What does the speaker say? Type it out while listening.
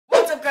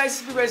guys,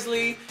 it's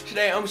Prezley.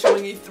 Today I'm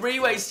showing you 3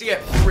 ways to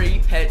get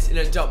free pets in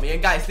Adopt Me. And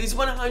guys, this is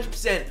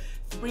 100%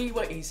 3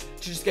 ways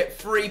to just get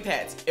free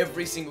pets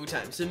every single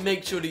time. So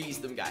make sure to use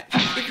them, guys.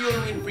 If you want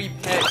to win free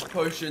pets,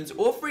 potions,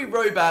 or free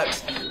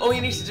Robux, all you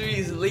need to do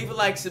is leave a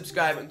like,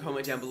 subscribe, and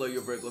comment down below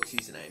your Roblox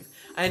username.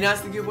 I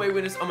announced the giveaway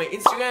winners on my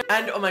Instagram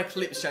and on my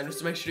Clips channel,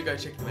 so make sure to go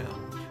check them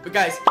out. But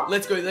guys,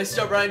 let's go. Let's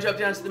stop right and drop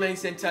down to the main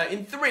center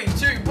in 3,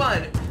 2,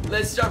 1.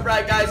 Let's stop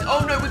right, guys.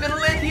 Oh no, we're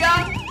gonna land here.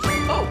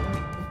 Oh.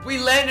 We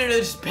landed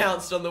and just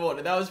bounced on the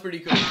water. That was pretty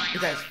cool.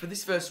 But guys, for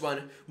this first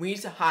one, we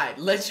need to hide.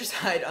 Let's just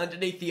hide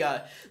underneath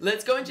the,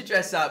 let's go into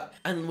dress up,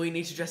 and we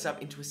need to dress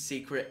up into a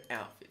secret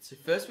outfit. So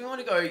first we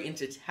want to go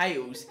into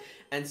tails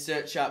and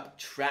search up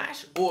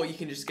trash, or you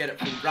can just get it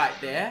from right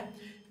there.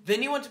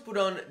 Then you want to put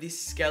on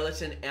this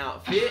skeleton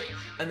outfit,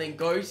 and then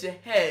go to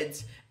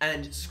heads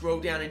and scroll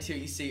down until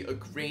you see a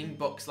green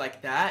box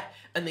like that,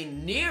 and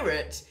then near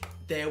it,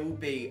 there will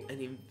be an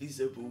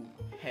invisible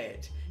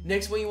head.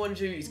 Next, what you want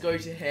to do is go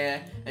to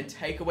hair and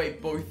take away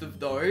both of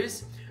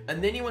those.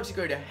 And then you want to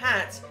go to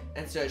hats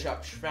and search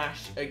up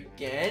trash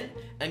again.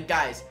 And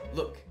guys,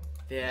 look,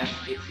 there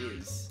it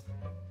is.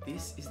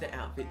 This is the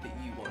outfit that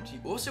you want.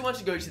 You also want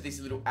to go to this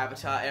little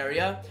avatar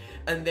area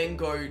and then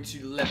go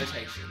to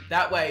levitation.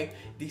 That way,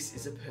 this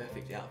is a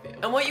perfect outfit.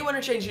 And what you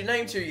want to change your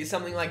name to is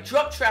something like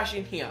drop trash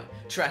in here.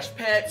 Trash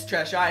pets,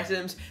 trash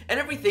items, and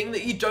everything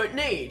that you don't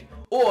need.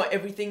 Or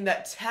everything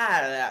that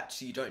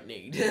you don't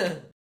need.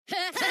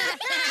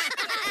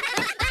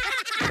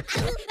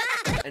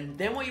 And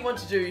then what you want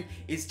to do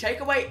is take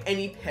away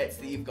any pets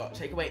that you've got.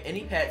 Take away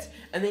any pets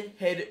and then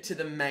head to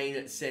the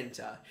main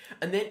center.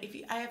 And then if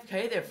you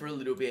AFK there for a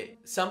little bit,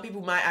 some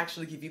people might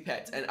actually give you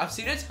pets. And I've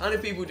seen a ton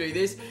of people do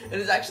this and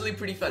it's actually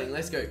pretty funny.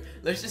 Let's go.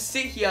 Let's just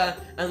sit here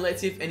and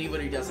let's see if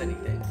anybody does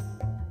anything.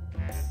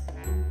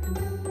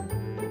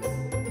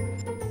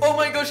 Oh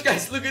my gosh,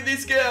 guys, look at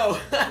this girl.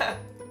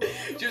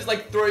 She just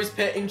like throws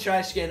pet in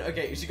trash can.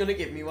 Okay, is she gonna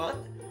give me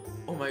one?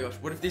 Oh my gosh,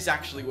 what if this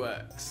actually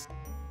works?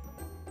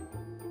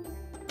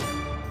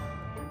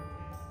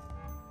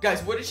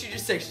 Guys, what did she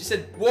just say? She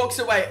said walks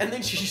away and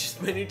then she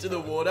just went into the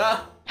water.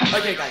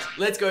 Okay guys,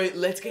 let's go.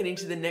 Let's get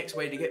into the next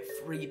way to get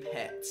free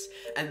pets.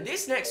 And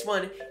this next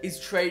one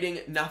is trading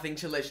nothing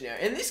to legendary.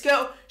 And this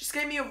girl just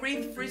gave me a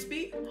wreath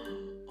frisbee.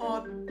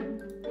 Oh,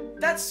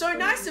 that's so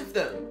nice of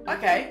them.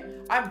 Okay,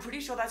 I'm pretty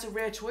sure that's a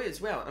rare toy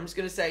as well. I'm just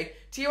gonna say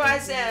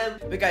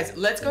TYSM. But guys,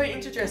 let's go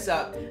into dress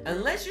up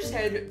and let's just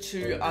head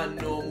to our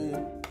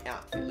normal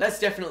outfit. That's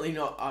definitely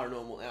not our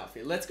normal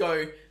outfit. Let's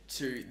go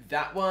to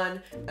that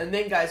one. And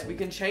then guys, we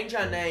can change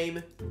our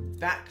name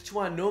back to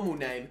our normal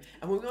name.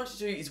 And what we want to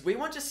do is we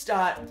want to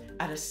start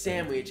at a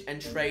sandwich and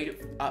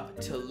trade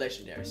up to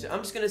legendary. So I'm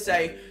just gonna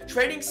say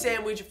trading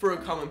sandwich for a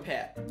common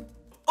pet.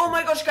 Oh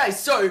my gosh,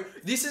 guys, so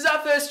this is our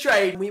first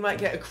trade. We might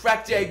get a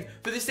cracked egg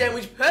for the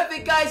sandwich.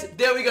 Perfect, guys.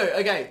 There we go.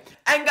 Okay.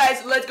 And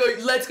guys, let's go.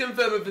 Let's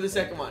confirm it for the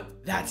second one.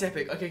 That's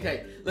epic.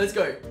 Okay, let's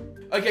go.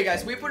 Okay,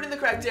 guys, we put in the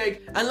cracked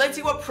egg, and let's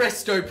see what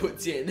Presto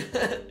puts in.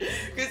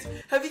 Because,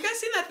 have you guys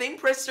seen that thing,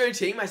 Presto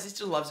Tea? My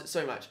sister loves it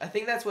so much. I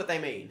think that's what they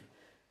mean.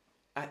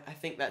 I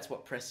think that's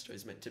what Presto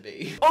is meant to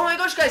be. Oh my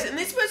gosh, guys, and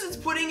this person's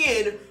putting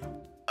in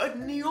a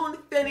neon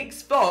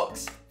phoenix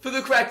fox for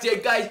the cracked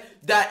egg, guys.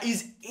 That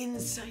is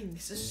insane.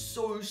 This is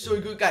so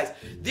good, guys.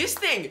 This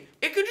thing,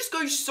 it can just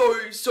go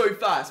so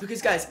fast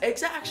because, guys,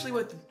 eggs are actually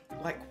worth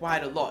like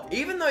quite a lot.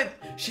 Even though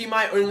she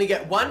might only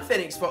get 1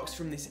 phoenix fox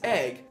from this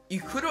egg, you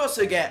could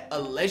also get a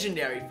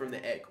legendary from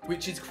the egg,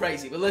 which is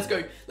crazy. But let's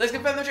go. Let's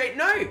confirm the trade.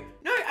 No,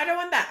 I don't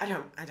want that.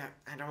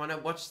 I don't want to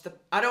watch the,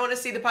 I don't want to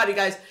see the party,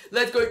 guys.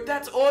 Let's go.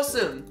 That's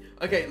awesome.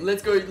 Okay,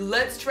 let's go.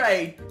 Let's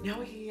trade. Now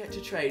we can get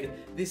to trade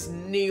this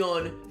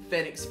neon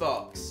phoenix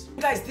fox.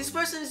 Guys, this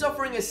person is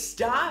offering a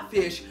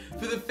starfish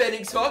for the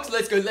phoenix fox.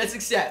 Let's go. Let's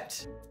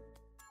accept.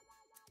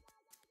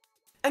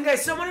 And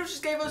guys, someone who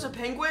just gave us a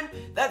penguin,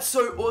 that's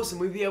so awesome.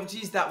 We'll be able to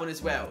use that one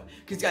as well.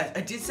 Because guys,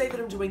 I did say that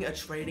I'm doing a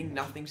trading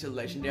nothing to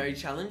legendary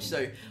challenge,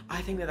 so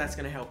I think that that's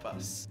going to help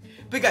us.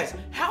 But guys,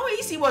 how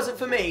easy was it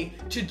for me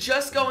to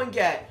just go and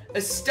get a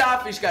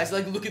starfish, guys?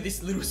 Like, look at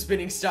this little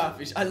spinning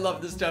starfish. I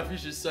love the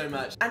starfishes so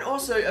much. And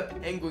also a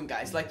penguin,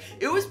 guys. Like,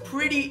 it was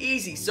pretty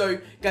easy.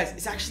 So guys,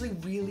 it's actually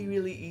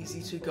really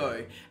easy to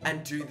go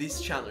and do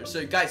this challenge.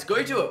 So guys,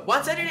 go do it.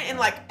 Once I did it in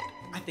like,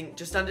 I think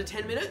just under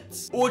 10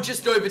 minutes or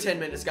just over 10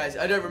 minutes, guys.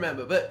 I don't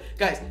remember, but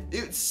guys,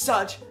 it's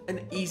such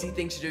an easy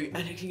thing to do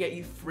and it can get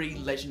you free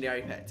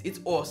legendary pets. It's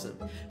awesome.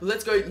 But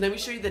let's go. Let me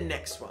show you the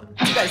next one.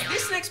 So guys,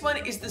 this next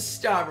one is the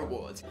star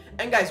rewards.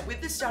 And guys,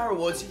 with the star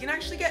rewards, you can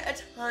actually get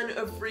a ton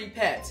of free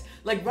pets.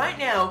 Like right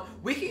now,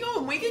 we can go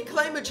and we can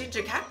claim a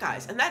ginger cat,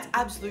 guys, and that's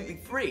absolutely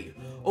free.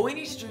 All we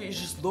need to do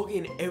is just log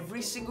in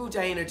every single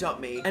day in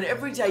Adopt Me, and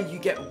every day you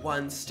get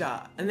 1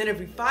 star. And then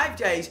every 5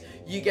 days,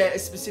 you get a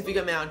specific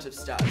amount of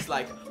stars.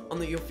 Like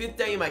on your 5th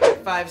day, you might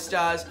get 5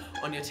 stars.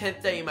 On your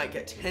 10th day, you might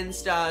get 10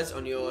 stars.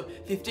 On your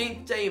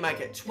 15th day, you might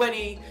get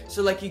 20.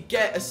 So like you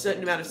get a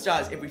certain amount of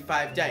stars every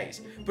 5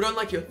 days. But on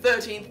like your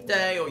 13th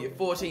day, or your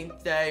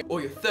 14th day,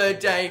 or your 3rd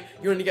day,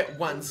 you only get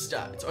 1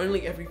 star. It's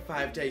only every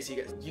 5 days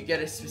you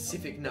get a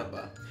specific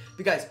number.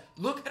 But guys,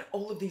 look at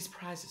all of these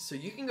prizes. So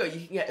you can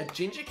get a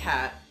ginger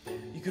cat.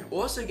 You could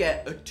also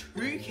get a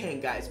toucan,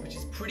 guys, which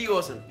is pretty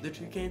awesome. The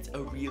toucans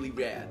are really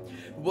rare.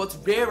 But what's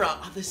rarer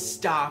are the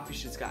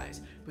starfishes,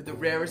 guys. But the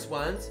rarest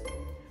ones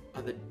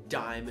are the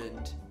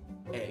diamond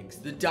eggs.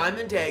 The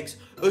diamond eggs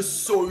are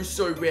so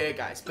rare,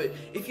 guys. But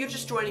if you're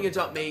just joining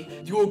Adopt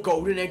Me, your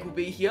golden egg will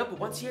be here. But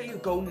once you get your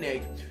golden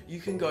egg,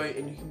 you can go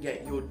and you can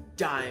get your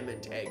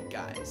diamond egg,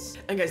 guys.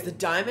 And guys, the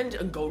diamond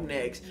and golden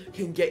eggs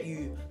can get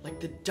you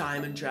like the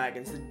diamond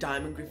dragons, the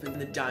diamond griffins,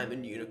 and the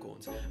diamond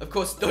unicorns. Of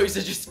course, those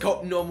are just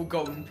normal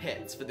golden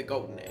pets for the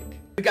golden egg.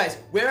 But guys,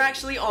 we're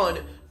actually on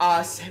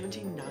our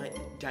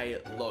 79th day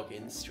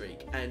login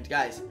streak. And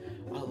guys,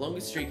 our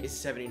longest streak is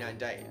 79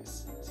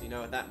 days. So you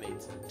know what that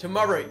means.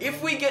 Tomorrow,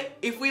 if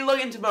we log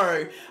in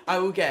tomorrow, I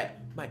will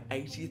get my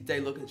 80th day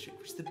login streak,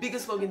 which is the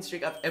biggest login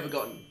streak I've ever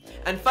gotten.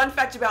 And fun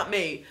fact about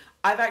me,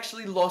 I've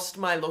actually lost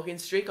my login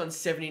streak on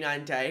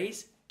 79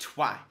 days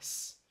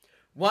twice.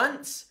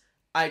 Once,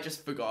 I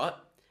just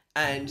forgot.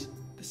 And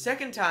the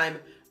second time,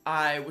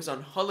 I was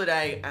on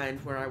holiday and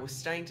where I was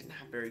staying didn't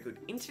have very good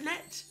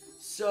internet.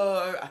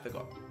 So I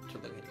forgot to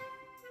log in.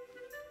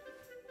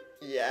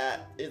 Yeah,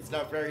 it's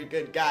not very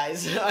good,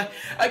 guys.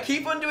 I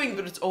keep on doing,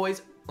 but it's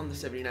always on the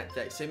 79th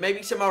day. So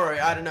maybe tomorrow,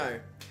 I don't know,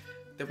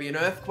 there'll be an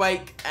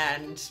earthquake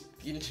and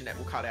the internet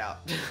will cut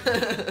out.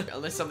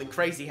 Unless something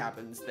crazy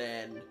happens,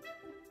 then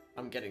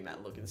I'm getting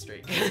that login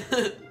streak.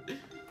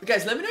 But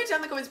guys, let me know down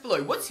in the comments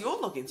below, what's your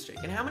login streak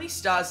and how many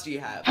stars do you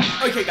have?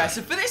 Okay guys,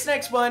 so for this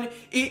next one,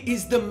 it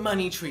is the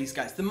money trees,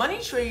 guys. The money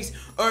trees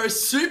are a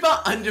super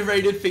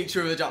underrated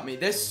feature of Adopt Me.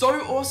 They're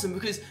so awesome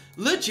because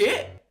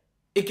legit,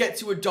 it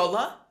gets you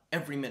 $1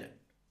 every minute.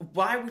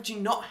 Why would you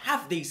not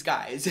have these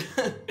guys?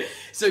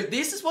 So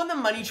this is what the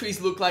money trees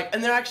look like,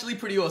 and they're actually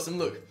pretty awesome.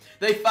 Look,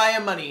 they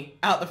fire money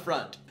out the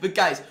front. But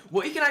guys,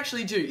 what you can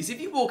actually do is if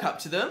you walk up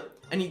to them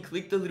and you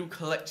click the little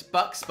collect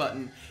bucks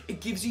button,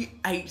 it gives you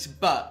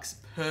 $8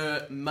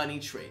 per money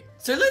tree.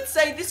 So let's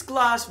say this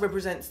glass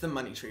represents the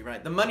money tree,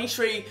 right? The money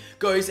tree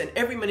goes and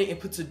every minute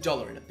it puts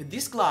 $1 in it, but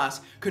this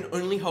glass can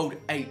only hold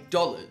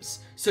 $8.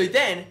 So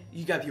then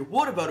you grab your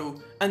water bottle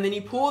and then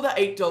you pour the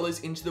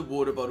 $8 into the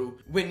water bottle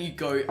when you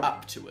go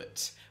up to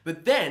it.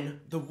 But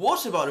then the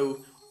water bottle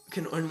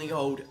can only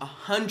hold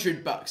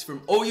 $100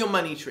 from all your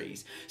money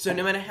trees. So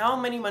no matter how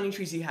many money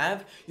trees you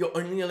have, you're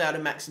only allowed a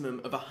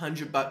maximum of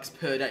 $100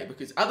 per day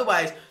because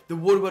otherwise the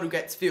water bottle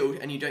gets filled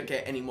and you don't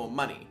get any more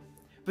money.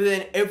 But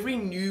then every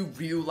new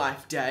real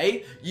life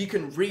day, you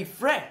can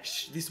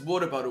refresh this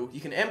water bottle,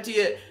 you can empty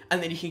it,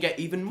 and then you can get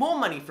even more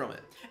money from it.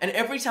 And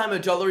every time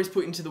 $1 is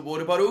put into the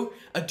water bottle,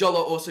 $1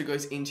 also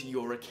goes into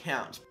your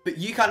account. But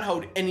you can't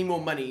hold any more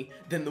money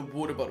than the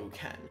water bottle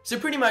can. So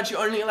pretty much you're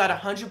only allowed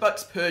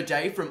 $100 per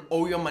day from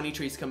all your money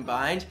trees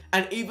combined.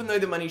 And even though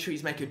the money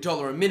trees make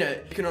 $1 a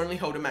minute, you can only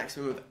hold a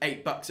maximum of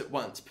 $8 at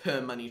once per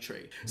money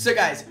tree. So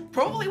guys,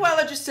 probably while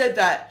I just said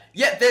that,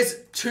 yeah, there's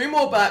 2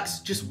 more bucks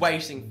just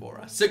waiting for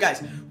us. So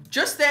guys,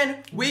 just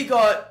then we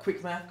got,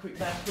 quick math.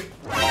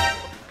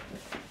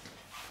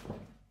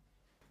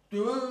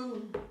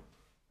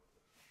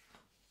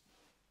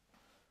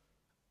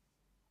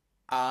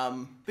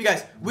 But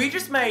guys, we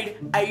just made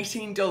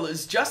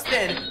 $18 just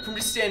then from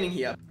just standing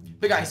here.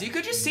 But guys, you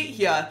could just sit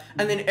here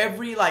and then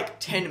every like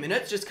 10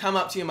 minutes just come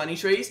up to your money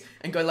trees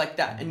and go like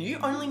that. And you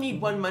only need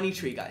 1 money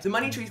tree, guys. The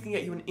money trees can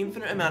get you an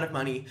infinite amount of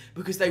money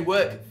because they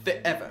work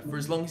forever, for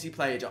as long as you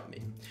play Adopt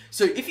Me.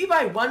 So if you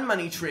buy 1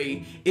 money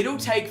tree, it'll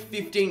take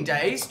 15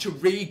 days to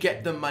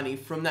re-get the money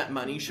from that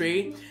money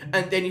tree.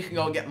 And then you can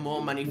go and get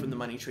more money from the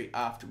money tree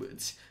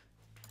afterwards.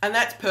 And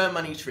that's per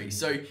money tree.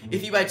 So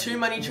if you buy 2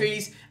 money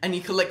trees and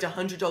you collect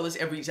 $100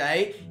 every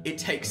day, it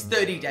takes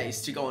 30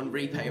 days to go and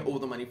repay all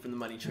the money from the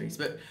money trees.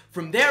 But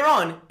from there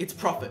on, it's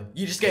profit.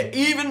 You just get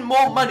even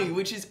more money,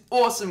 which is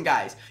awesome,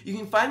 guys. You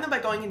can find them by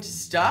going into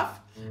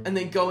stuff and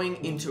then going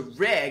into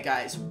rare,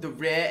 guys, the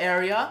rare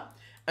area.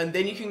 And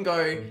then you can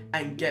go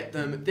and get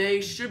them.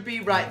 They should be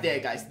right there,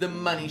 guys, the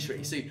money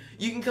tree. So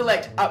you can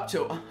collect up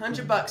to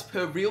 $100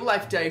 per real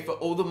life day for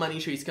all the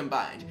money trees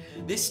combined.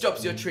 This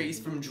stops your trees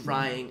from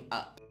drying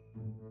up.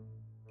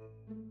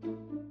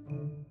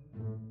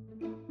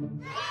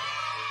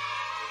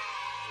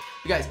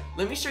 But guys,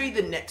 let me show you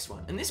the next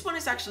one. And this one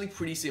is actually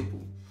pretty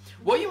simple.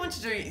 What you want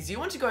to do is you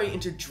want to go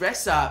into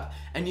dress up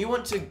and you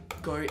want to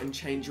go and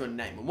change your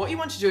name. And what you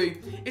want to do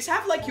is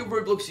have like your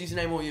Roblox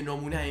username or your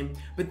normal name.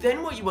 But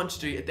then what you want to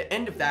do at the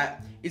end of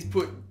that is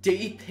put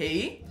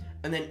DP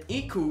and then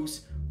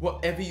equals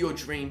whatever your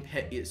dream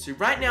pet is. So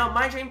right now,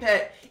 my dream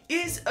pet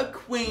is a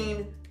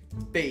queen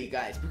bee,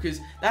 guys,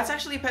 because that's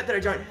actually a pet that I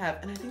don't have,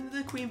 and I think that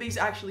the queen bee is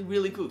actually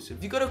really cool. So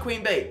if you've got a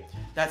queen bee,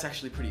 that's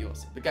actually pretty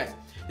awesome. But guys,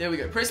 there we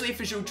go. Prezley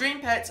official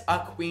dream pets are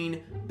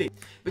queen bee.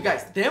 But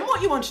guys, then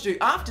what you want to do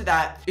after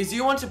that is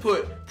you want to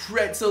put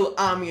Pretzel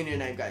Army in your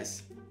name,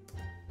 guys.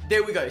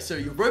 there we go. So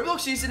your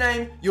Roblox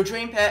username, your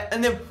dream pet,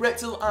 and then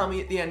Pretzel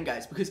Army at the end,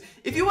 guys. Because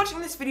if you're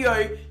watching this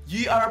video,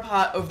 you are a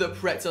part of the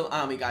Pretzel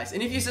Army, guys.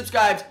 And if you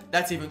subscribed,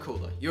 that's even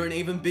cooler. You're an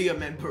even bigger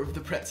member of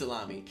the Pretzel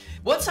Army.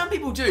 What some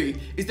people do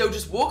is they'll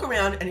just walk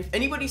around, and if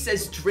anybody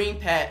says dream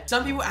pet,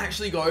 some people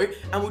actually go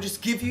and will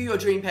just give you your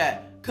dream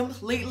pet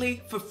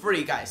completely for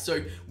free, guys.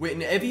 So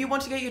whenever you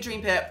want to get your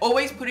dream pet,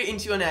 always put it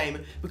into your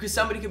name, because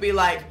somebody could be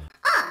like,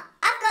 "Oh,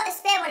 I've got a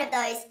spare one of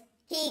those.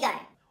 Here you go."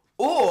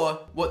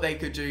 Or what they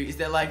could do is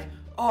they're like,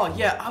 "Oh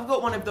yeah, I've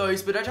got one of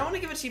those, but I don't want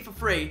to give it to you for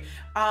free.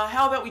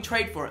 How about we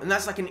trade for it?" And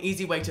that's like an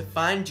easy way to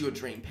find your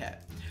dream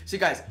pet. So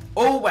guys,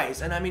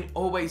 always, and I mean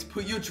always,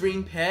 put your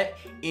dream pet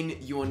in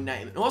your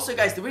name. And also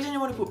guys, the reason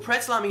you want to put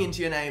Pretzel Army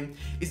into your name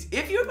is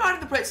if you're a part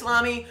of the Pretzel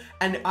Army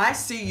and I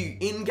see you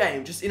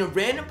in-game, just in a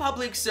random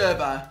public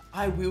server,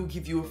 I will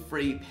give you a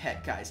free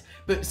pet, guys.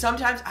 But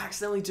sometimes I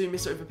accidentally do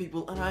miss over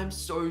people, and I'm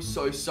so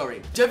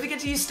sorry. Don't forget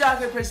to use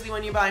Starcode Prezley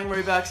when you're buying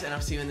Robux, and I'll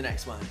see you in the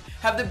next one.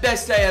 Have the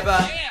best day ever.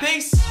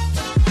 Peace!